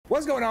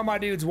What's going on, my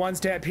dudes?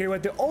 Onestep here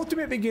with the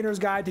ultimate beginner's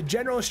guide to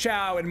General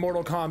Shao in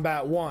Mortal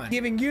Kombat 1.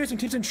 Giving you some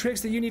tips and tricks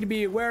that you need to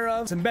be aware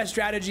of, some best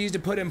strategies to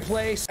put in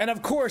place, and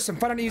of course, some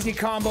fun and easy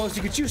combos to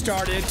get you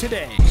started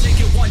today. Take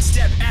it one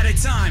step at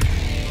a time.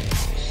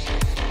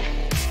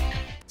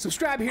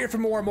 Subscribe here for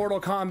more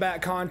Mortal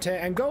Kombat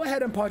content, and go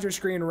ahead and pause your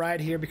screen right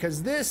here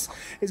because this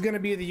is going to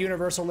be the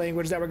universal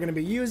language that we're going to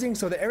be using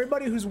so that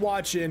everybody who's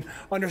watching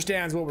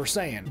understands what we're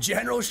saying.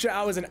 General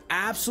Shao is an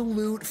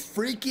absolute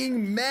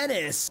freaking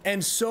menace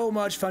and so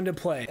much fun to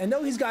play. And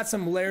though he's got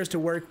some layers to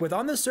work with,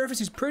 on the surface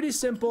he's pretty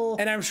simple,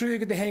 and I'm sure you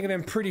get the hang of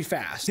him pretty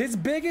fast. His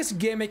biggest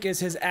gimmick is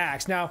his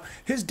axe. Now,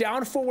 his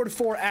down forward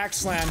 4 axe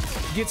slam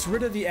gets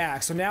rid of the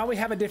axe, so now we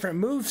have a different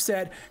move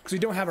set because we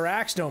don't have our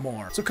axe no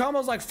more. So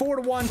combos like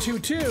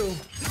 4-1-2-2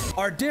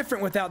 are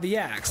different without the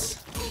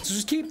axe. So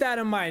just keep that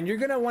in mind. You're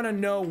gonna want to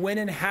know when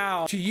and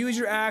how to use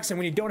your axe, and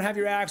when you don't have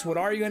your axe, what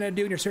are you gonna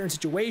do in your certain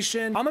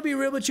situation. I'm gonna be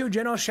real with you,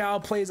 General Shao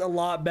plays a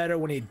lot better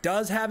when he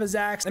does have his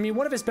axe. I mean,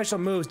 one of his special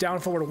moves, down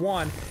forward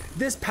 1,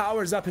 this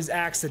powers up his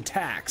axe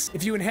attacks.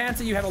 If you enhance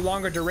it, you have a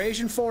longer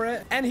duration for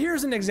it. And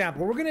here's an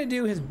example. We're gonna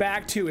do his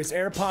back 2, his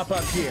air pop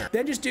up here.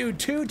 Then just do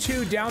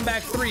 2-2 down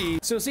back 3.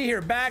 So see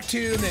here, back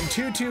 2, then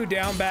 2-2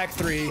 down back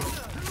 3.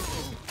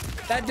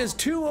 That does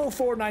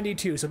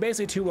 204.92, so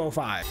basically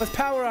 205. Let's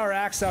power our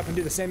axe up and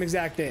do the same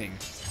exact thing.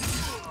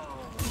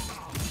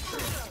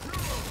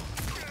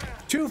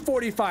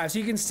 245, so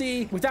you can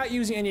see without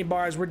using any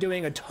bars, we're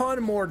doing a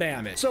ton more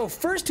damage. So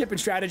first tip and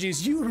strategy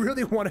is you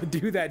really want to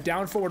do that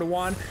down forward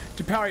 1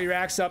 to power your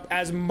axe up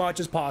as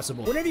much as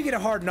possible. Whenever you get a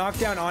hard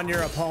knockdown on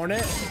your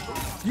opponent,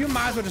 you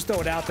might as well just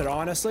throw it out there,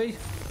 honestly.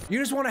 You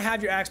just want to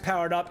have your axe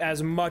powered up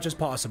as much as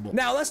possible.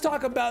 Now let's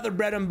talk about the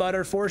bread and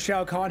butter for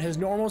Shao Kahn, his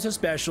normals, his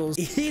specials.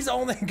 He's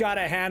only got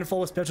a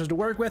handful of specials to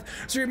work with,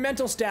 so your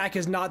mental stack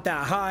is not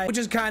that high, which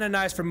is kind of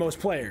nice for most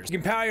players. You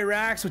can power your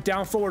axe with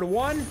down forward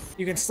 1.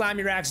 You can slam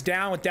your axe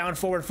down with down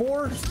forward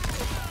 4.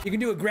 You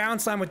can do a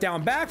ground slam with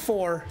down back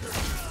 4.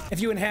 If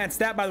you enhance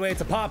that, by the way,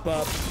 it's a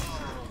pop-up.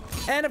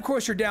 And of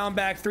course your down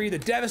back 3, the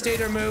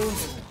Devastator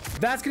move.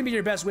 That's gonna be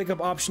your best wake-up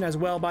option as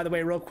well, by the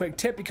way, real quick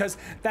tip, because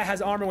that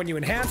has armor when you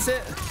enhance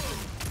it.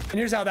 And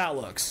here's how that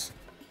looks.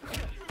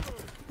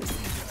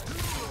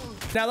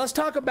 Now let's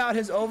talk about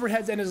his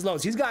overheads and his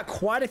lows. He's got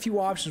quite a few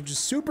options, which is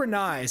super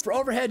nice. For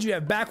overheads, you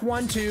have back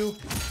 1, 2,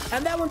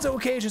 and that one's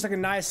okay. It's just like a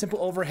nice, simple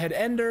overhead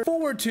ender.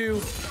 Forward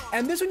 2,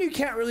 and this one you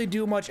can't really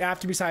do much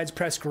after besides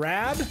press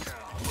grab,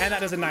 and that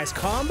does a nice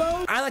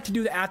combo. I like to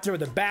do the after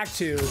with a back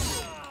 2.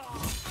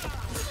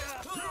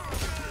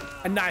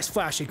 A nice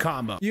flashy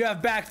combo. You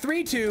have back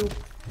 3-2,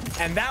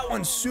 and that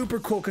one's super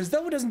cool because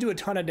though it doesn't do a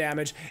ton of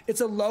damage,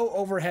 it's a low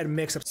overhead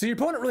mix-up. So your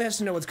opponent really has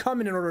to know what's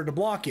coming in order to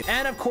block it.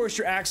 And of course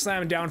your axe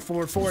slam down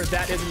forward 4,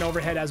 that is an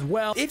overhead as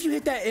well. If you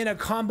hit that in a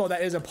combo,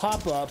 that is a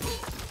pop-up.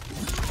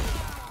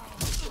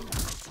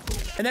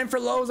 And then for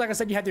lows, like I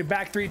said, you have your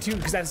back 3-2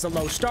 because that's a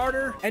low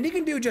starter. And you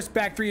can do just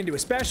back 3 and do a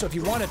special if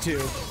you wanted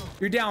to.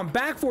 Your down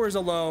back 4 is a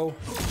low.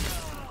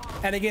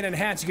 And again,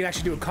 enhance, you can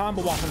actually do a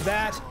combo off of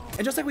that.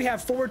 And just like we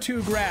have forward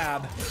 2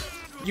 grab,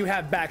 you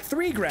have back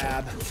 3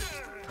 grab.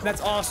 That's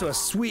also a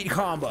sweet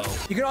combo.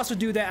 You can also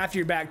do that after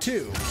your back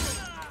 2.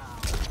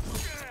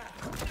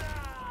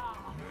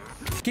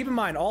 Keep in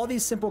mind, all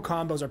these simple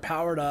combos are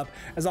powered up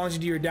as long as you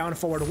do your down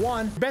forward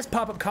 1. Best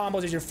pop-up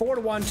combos is your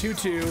forward 1,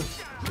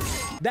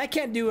 2-2. That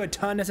can't do a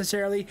ton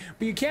necessarily,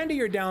 but you can do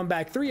your down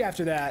back 3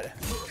 after that.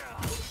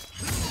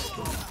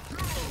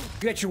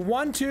 You got your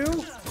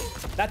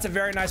 1-2. That's a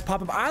very nice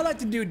pop-up. I like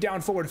to do down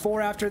forward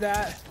 4 after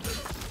that.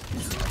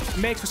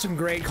 Makes for some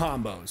great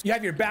combos. You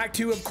have your back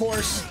 2, of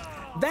course.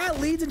 That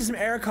leads into some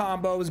air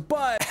combos,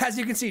 but as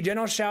you can see,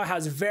 General Shao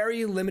has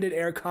very limited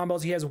air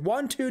combos. He has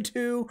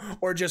 1-2-2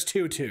 or just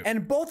 2-2.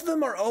 And both of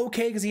them are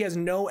okay because he has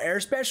no air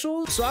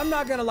specials. So I'm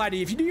not gonna lie to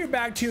you. If you do your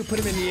back 2, put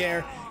him in the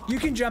air, you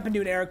can jump and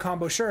do an air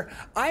combo, sure.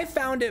 I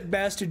found it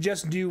best to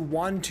just do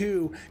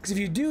 1-2, because if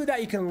you do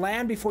that, you can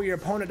land before your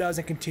opponent does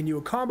and continue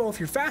a combo if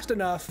you're fast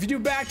enough. If you do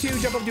back 2,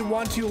 jump up, do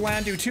 1-2,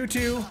 land, do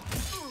 2-2,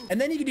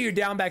 and then you can do your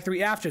down back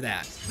 3 after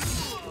that.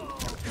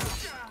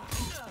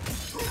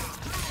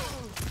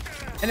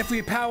 And if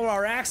we power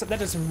our axe up, that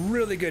does some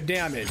really good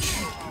damage.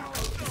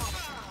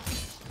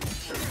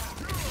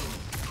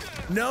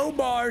 No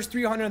bars,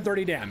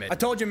 330 damage. I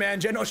told you, man,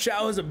 General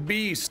Shao is a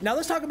beast. Now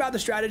let's talk about the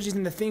strategies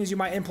and the things you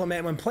might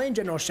implement when playing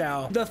General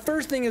Shao. The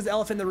first thing is the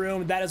elephant in the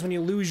room. That is when you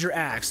lose your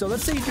axe. So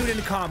let's say you do it in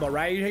a combo,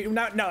 right?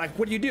 Like,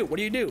 what do you do? What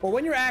do you do? Well,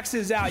 when your axe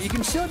is out, you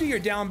can still do your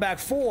down back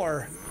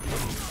 4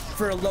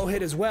 for a low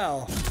hit as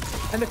well.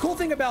 And the cool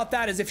thing about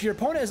that is if your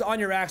opponent is on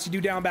your axe, you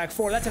do down back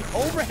 4, that's an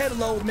overhead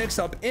low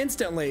mix-up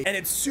instantly, and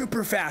it's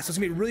super fast, so it's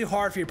gonna be really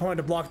hard for your opponent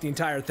to block the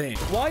entire thing.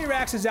 While your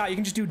axe is out, you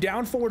can just do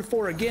down forward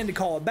 4 again to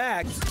call it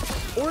back,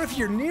 or if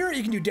you're near it,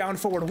 you can do down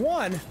forward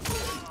 1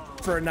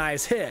 for a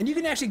nice hit. And you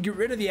can actually get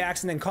rid of the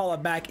axe and then call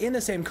it back in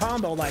the same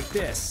combo like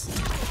this.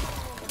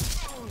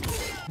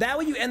 That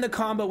way you end the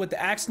combo with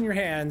the axe in your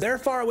hands. They're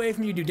far away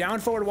from you, do down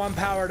forward 1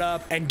 powered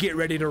up, and get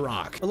ready to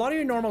rock. A lot of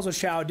your normals with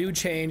Shao do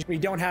change when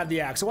you don't have the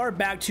axe. So our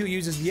back 2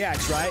 uses the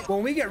axe, right?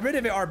 When we get rid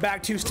of it, our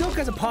back 2 still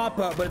has a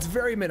pop-up, but it's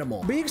very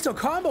minimal. But you can still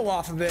combo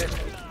off of it.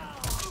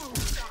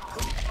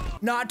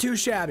 Not too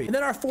shabby. And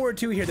then our forward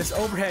 2 here, this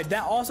overhead,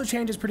 that also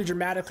changes pretty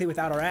dramatically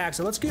without our axe.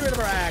 So let's get rid of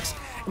our axe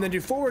and then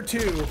do forward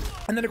 2.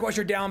 And then of course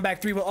your down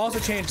back 3 will also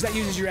change because that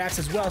uses your axe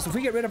as well. So if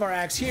we get rid of our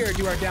axe here,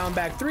 do our down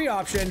back 3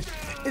 option,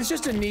 it's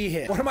just a knee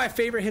hit. One of my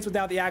favorite hits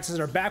without the axe is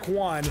our back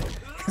 1,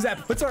 because that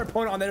puts our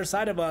opponent on the other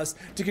side of us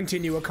to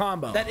continue a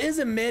combo. That is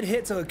a mid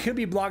hit, so it could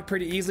be blocked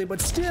pretty easily,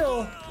 but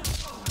still,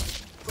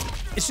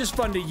 it's just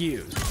fun to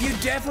use. You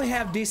definitely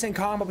have decent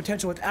combo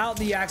potential without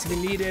the axe if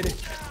you needed.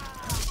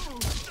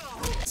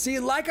 See,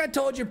 like I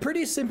told you,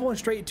 pretty simple and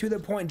straight to the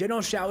point.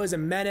 General Shao is a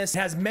menace,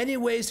 has many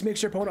ways to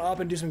mix your opponent up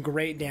and do some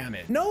great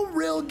damage. No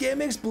real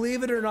gimmicks,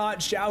 believe it or not.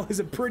 Shao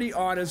is a pretty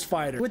honest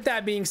fighter. With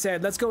that being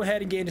said, let's go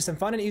ahead and get into some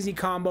fun and easy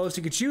combos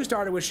to get you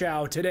started with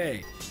Shao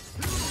today.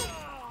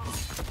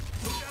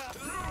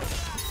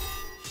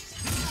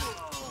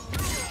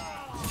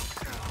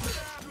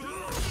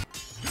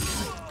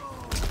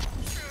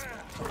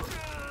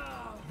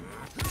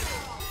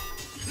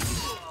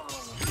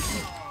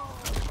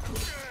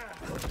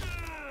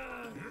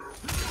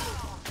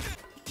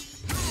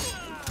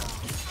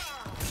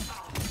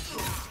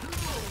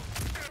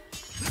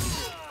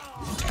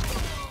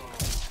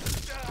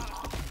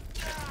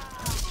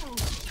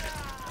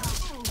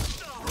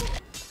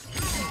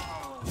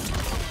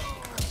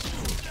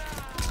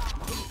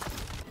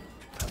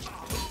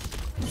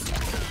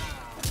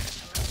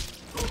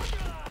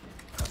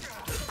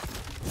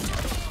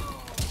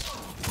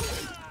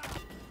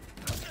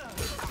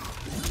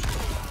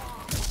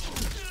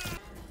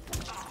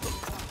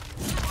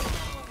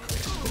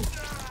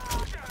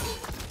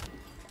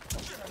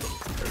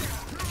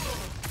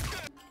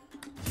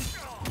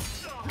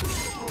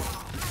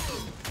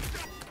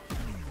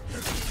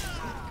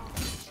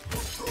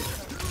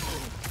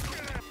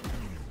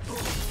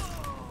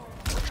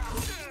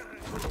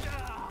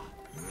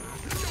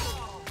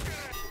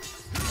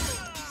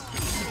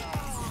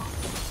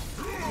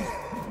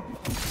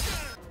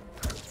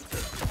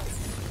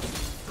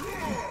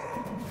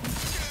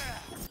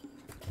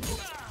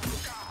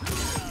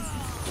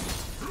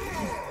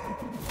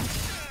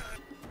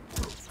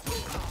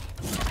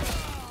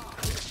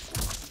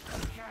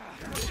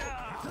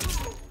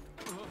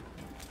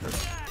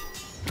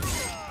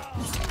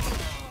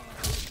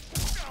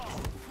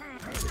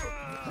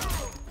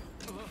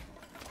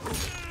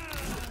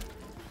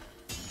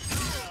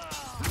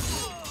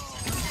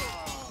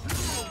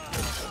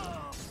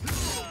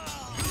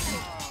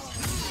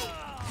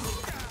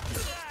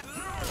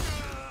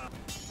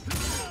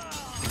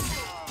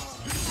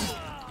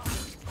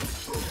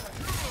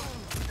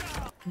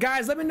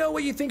 Guys, let me know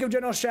what you think of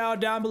General Shao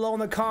down below in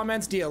the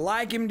comments. Do you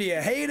like him? Do you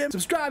hate him?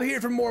 Subscribe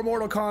here for more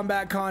Mortal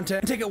Kombat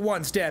content and take it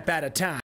one step at a time.